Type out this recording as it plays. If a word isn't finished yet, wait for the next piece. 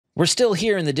We're still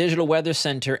here in the Digital Weather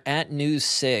Center at News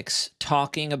 6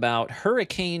 talking about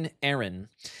Hurricane Erin.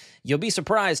 You'll be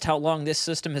surprised how long this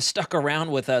system has stuck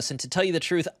around with us. And to tell you the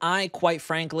truth, I quite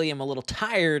frankly am a little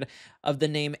tired of the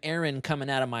name Erin coming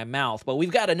out of my mouth. But we've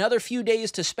got another few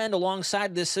days to spend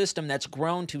alongside this system that's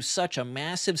grown to such a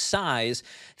massive size.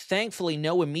 Thankfully,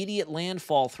 no immediate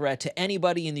landfall threat to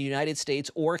anybody in the United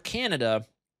States or Canada.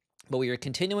 But we are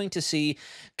continuing to see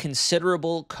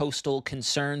considerable coastal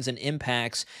concerns and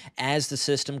impacts as the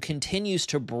system continues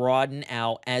to broaden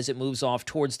out as it moves off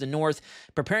towards the north,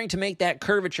 preparing to make that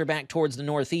curvature back towards the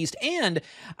northeast. And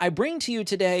I bring to you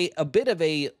today a bit of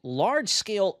a large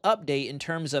scale update in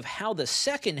terms of how the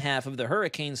second half of the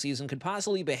hurricane season could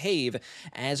possibly behave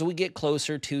as we get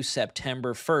closer to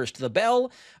September 1st. The bell,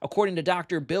 according to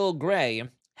Dr. Bill Gray,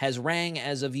 has rang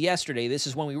as of yesterday. This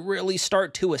is when we really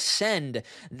start to ascend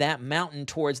that mountain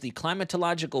towards the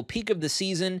climatological peak of the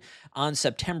season on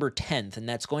September 10th, and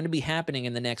that's going to be happening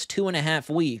in the next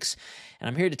 2.5 weeks. And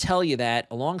I'm here to tell you that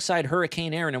alongside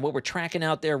Hurricane Erin and what we're tracking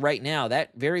out there right now,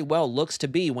 that very well looks to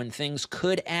be when things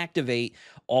could activate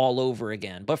all over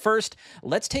again. But first,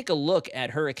 let's take a look at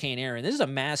Hurricane Erin. This is a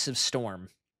massive storm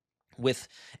with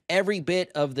every bit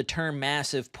of the term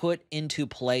massive put into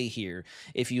play here.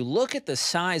 If you look at the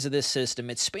size of this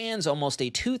system, it spans almost a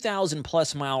 2,000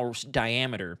 plus miles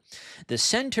diameter. The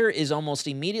center is almost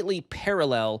immediately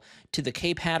parallel to the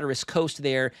Cape Hatteras coast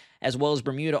there, as well as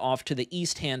Bermuda off to the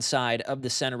east-hand side of the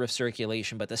center of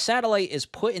circulation. But the satellite is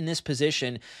put in this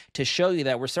position to show you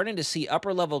that we're starting to see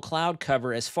upper-level cloud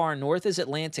cover as far north as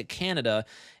Atlantic Canada,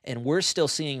 and we're still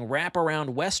seeing wraparound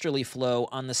westerly flow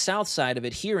on the south side of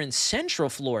it here in central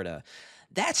Florida.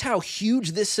 That's how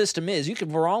huge this system is. You can,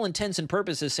 for all intents and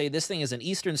purposes, say this thing is an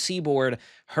eastern seaboard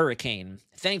hurricane.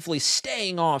 Thankfully,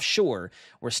 staying offshore.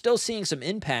 We're still seeing some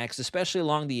impacts, especially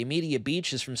along the immediate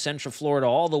beaches from central Florida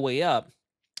all the way up.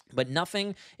 But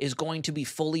nothing is going to be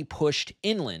fully pushed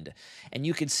inland. And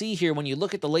you can see here when you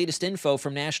look at the latest info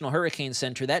from National Hurricane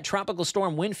Center, that tropical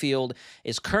storm Winfield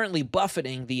is currently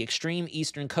buffeting the extreme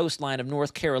eastern coastline of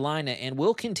North Carolina and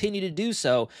will continue to do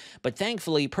so. But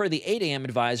thankfully, per the 8 a.m.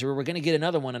 advisory, we're going to get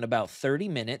another one in about 30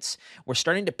 minutes. We're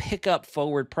starting to pick up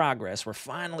forward progress. We're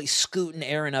finally scooting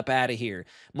Erin up out of here,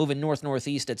 moving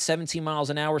north-northeast at 17 miles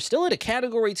an hour, still at a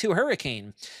Category 2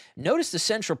 hurricane. Notice the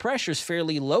central pressure is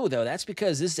fairly low, though. That's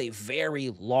because this is a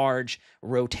very large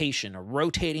rotation, a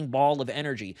rotating ball of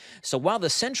energy. So while the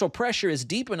central pressure is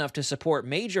deep enough to support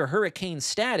major hurricane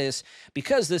status,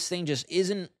 because this thing just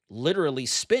isn't literally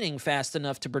spinning fast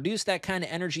enough to produce that kind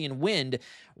of energy and wind,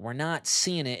 we're not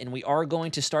seeing it, and we are going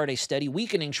to start a steady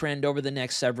weakening trend over the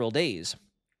next several days.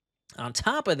 On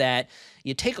top of that,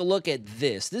 you take a look at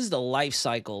this. This is the life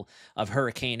cycle of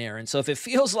Hurricane Erin. So if it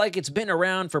feels like it's been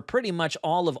around for pretty much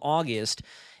all of August,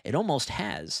 it almost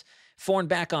has. Formed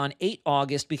back on 8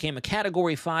 August, became a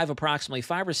Category 5 approximately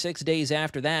 5 or 6 days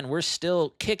after that, and we're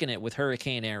still kicking it with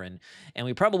Hurricane Erin. And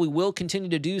we probably will continue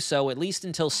to do so at least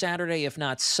until Saturday, if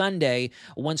not Sunday,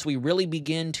 once we really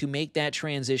begin to make that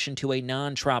transition to a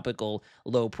non-tropical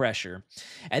low pressure.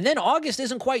 And then August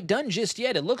isn't quite done just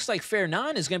yet. It looks like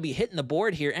Fernan is going to be hitting the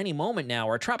board here any moment now.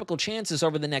 Our tropical chances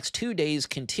over the next 2 days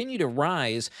continue to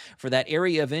rise for that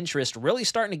area of interest, really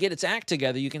starting to get its act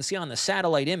together. You can see on the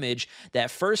satellite image that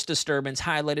first disturbance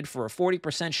highlighted for a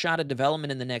 40% shot of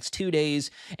development in the next 2 days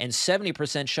and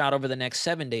 70% shot over the next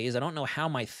 7 days. I don't know how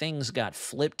my things got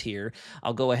flipped here.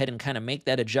 I'll go ahead and kind of make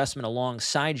that adjustment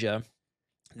alongside you.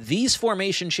 These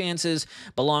formation chances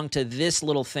belong to this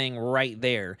little thing right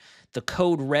there, the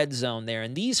code red zone there.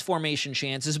 And these formation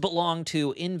chances belong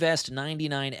to Invest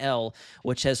 99L,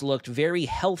 which has looked very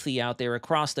healthy out there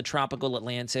across the tropical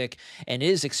Atlantic and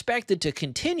is expected to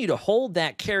continue to hold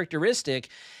that characteristic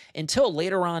until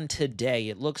later on today.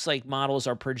 It looks like models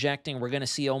are projecting we're going to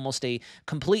see almost a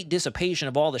complete dissipation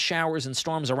of all the showers and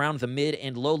storms around the mid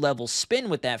and low-level spin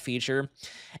with that feature.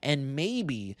 And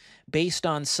maybe, based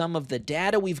on some of the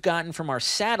data we've gotten from our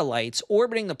satellites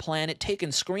orbiting the planet, taking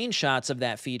screenshots of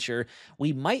that feature,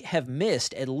 we might have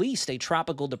missed at least a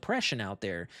tropical depression out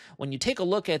there. When you take a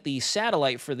look at the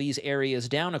satellite for these areas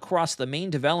down across the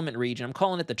main development region, I'm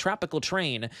calling it the tropical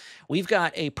train, we've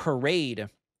got a parade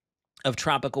of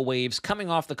tropical waves coming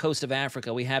off the coast of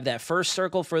Africa. We have that first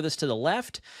circle furthest to the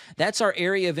left. That's our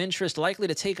area of interest likely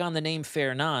to take on the name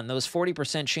Fernan. Those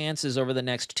 40% chances over the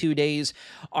next 2 days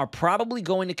are probably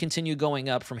going to continue going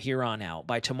up from here on out.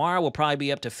 By tomorrow, we'll probably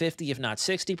be up to 50, if not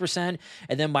 60%.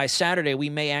 And then by Saturday, we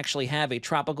may actually have a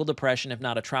tropical depression, if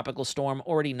not a tropical storm,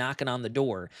 already knocking on the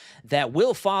door. That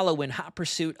will follow in hot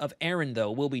pursuit of Erin,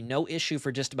 though. Will be no issue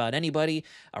for just about anybody.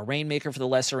 A rainmaker for the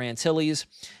Lesser Antilles.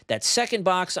 That second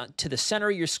box to the center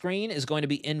of your screen is going to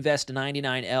be Invest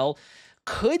 99L.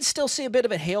 Could still see a bit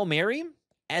of a Hail Mary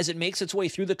as it makes its way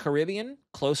through the Caribbean,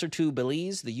 closer to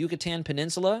Belize, the Yucatan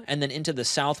Peninsula, and then into the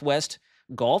southwest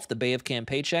Gulf, the Bay of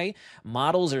Campeche.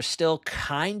 Models are still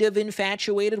kind of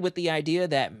infatuated with the idea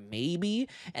that maybe,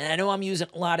 and I know I'm using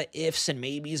a lot of ifs and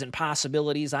maybes and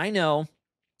possibilities, I know,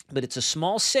 but it's a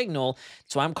small signal,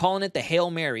 so I'm calling it the Hail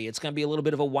Mary. It's going to be a little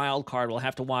bit of a wild card we'll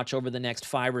have to watch over the next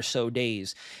 5 or so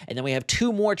days. And then we have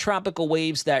 2 more tropical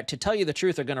waves that, to tell you the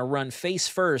truth, are going to run face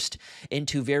first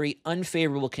into very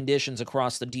unfavorable conditions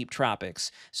across the deep tropics.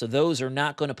 So those are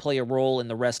not going to play a role in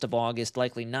the rest of August,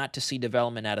 likely not to see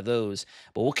development out of those.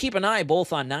 But we'll keep an eye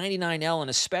both on 99L and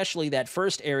especially that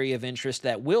first area of interest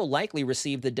that will likely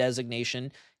receive the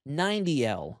designation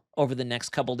 90L over the next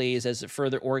couple days as it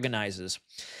further organizes.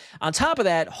 On top of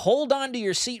that, hold on to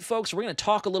your seat, folks. We're going to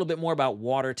talk a little bit more about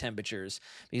water temperatures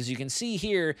because you can see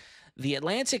here the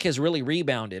Atlantic has really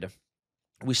rebounded.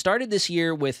 We started this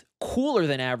year with cooler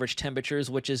than average temperatures,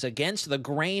 which is against the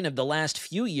grain of the last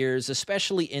few years,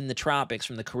 especially in the tropics,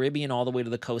 from the Caribbean all the way to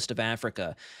the coast of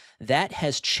Africa. That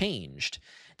has changed.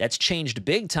 That's changed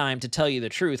big time, to tell you the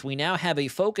truth. We now have a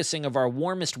focusing of our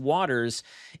warmest waters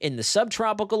in the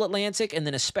subtropical Atlantic and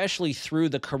then especially through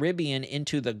the Caribbean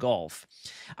into the Gulf.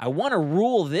 I want to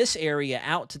rule this area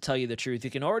out, to tell you the truth.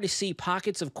 You can already see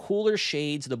pockets of cooler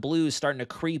shades, the blues, starting to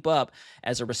creep up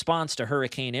as a response to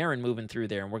Hurricane Erin moving through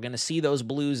there. And we're going to see those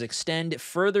blues extend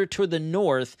further to the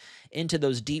north into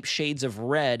those deep shades of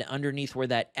red underneath where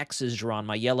that X is drawn,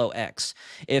 my yellow X.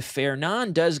 If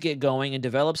Fernan does get going and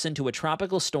develops into a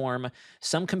tropical storm,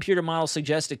 some computer models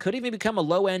suggest it could even become a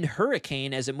low-end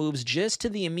hurricane as it moves just to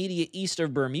the immediate east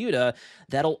of Bermuda.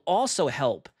 That'll also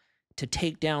help to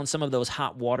take down some of those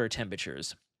hot water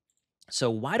temperatures. So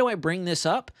why do I bring this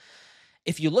up?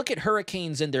 If you look at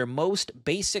hurricanes in their most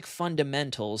basic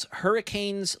fundamentals,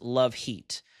 hurricanes love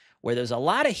heat. Where there's a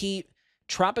lot of heat,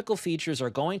 tropical features are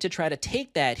going to try to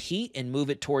take that heat and move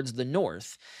it towards the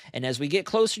north. And as we get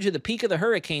closer to the peak of the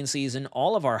hurricane season,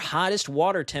 all of our hottest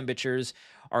water temperatures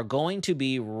are going to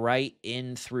be right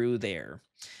in through there.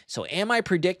 So am I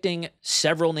predicting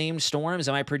several named storms?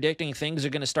 Am I predicting things are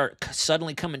going to start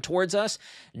suddenly coming towards us?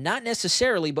 Not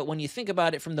necessarily, but when you think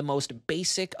about it from the most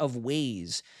basic of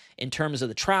ways, in terms of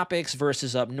the tropics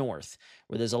versus up north,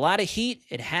 where there's a lot of heat,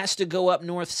 it has to go up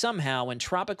north somehow, and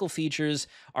tropical features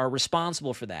are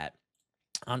responsible for that.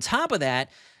 On top of that,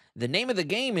 the name of the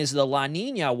game is the La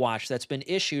Niña watch that's been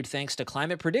issued thanks to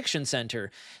Climate Prediction Center.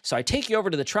 So I take you over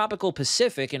to the tropical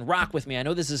Pacific and rock with me. I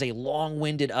know this is a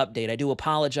long-winded update. I do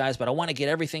apologize, but I want to get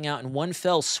everything out in one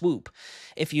fell swoop.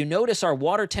 If you notice our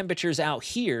water temperatures out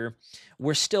here,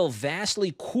 we're still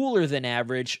vastly cooler than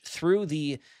average through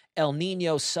the El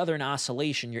Nino Southern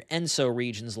Oscillation, your ENSO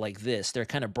regions like this. They're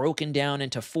kind of broken down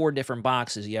into 4 different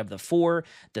boxes. You have the 4,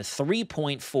 the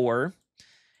 3.4,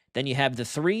 then you have the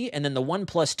 3, and then the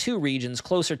 1+2 regions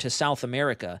closer to South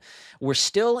America. We're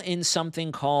still in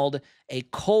something called a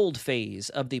cold phase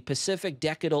of the Pacific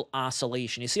Decadal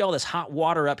Oscillation. You see all this hot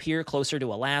water up here closer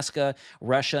to Alaska,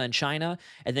 Russia, and China,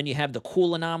 and then you have the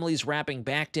cool anomalies wrapping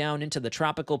back down into the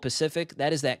tropical Pacific.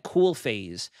 That is that cool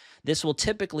phase. This will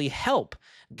typically help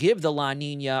give the La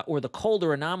Nina or the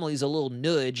colder anomalies a little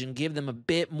nudge and give them a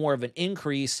bit more of an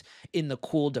increase in the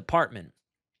cool department.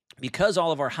 Because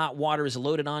all of our hot water is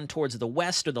loaded on towards the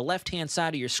west or the left-hand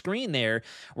side of your screen there,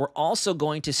 we're also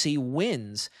going to see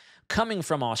winds coming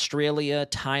from Australia,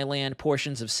 Thailand,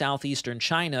 portions of southeastern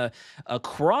China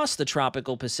across the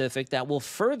tropical Pacific that will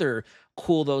further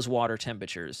cool those water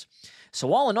temperatures.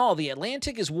 So all in all, the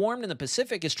Atlantic is warmed and the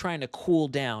Pacific is trying to cool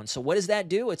down. So what does that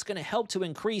do? It's going to help to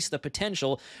increase the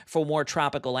potential for more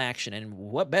tropical action. And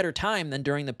what better time than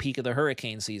during the peak of the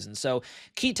hurricane season? So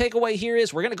key takeaway here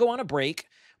is we're going to go on a break.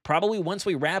 Probably once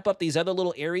we wrap up these other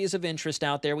little areas of interest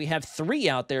out there, we have 3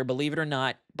 out there, believe it or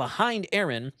not, behind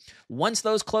Erin. Once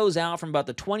those close out from about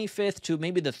the 25th to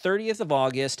maybe the 30th of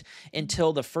August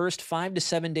until the first 5 to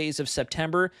 7 days of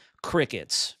September,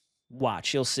 crickets.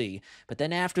 Watch, you'll see. But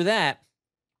then after that,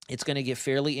 it's going to get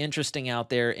fairly interesting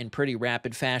out there in pretty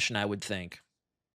rapid fashion, I would think.